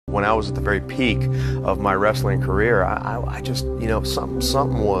When I was at the very peak of my wrestling career, I just,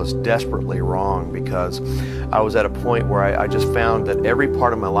 something was desperately wrong, because I was at a point where I just found that every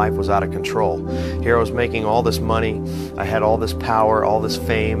part of my life was out of control. Here I was making all this money, I had all this power, all this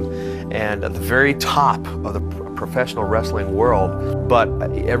fame, and at the very top of the professional wrestling world, but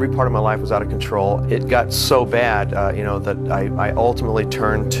every part of my life was out of control. It got so bad, that I ultimately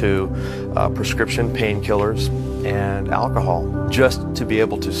turned to prescription painkillers and alcohol just to be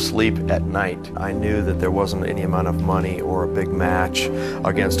able to sleep at night. I knew that there wasn't any amount of money or a big match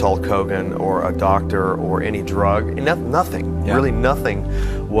against Hulk Hogan or a doctor or any drug. Nothing, really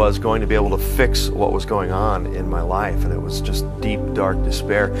nothing was going to be able to fix what was going on in my life, and it was just deep, dark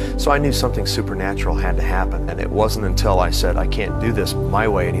despair. So I knew something supernatural had to happen, and it wasn't until I said, I can't do this my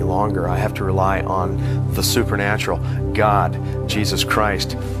way any longer. I have to rely on the supernatural, God, Jesus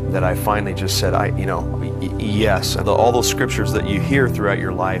Christ, that I finally just said, yes. All those scriptures that you hear throughout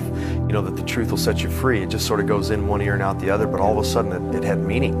your life, that the truth will set you free, it just sort of goes in one ear and out the other, but all of a sudden it had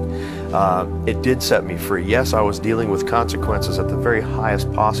meaning. It did set me free. Yes, I was dealing with consequences at the very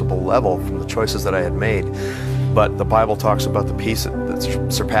highest possible level from the choices that I had made, but the Bible talks about the peace that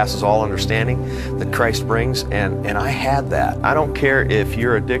surpasses all understanding that Christ brings, and I had that. I don't care if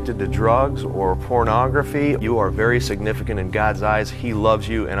you're addicted to drugs or pornography, you are very significant in God's eyes. He loves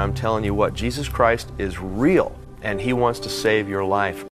you, and I'm telling you what, Jesus Christ is real, and He wants to save your life.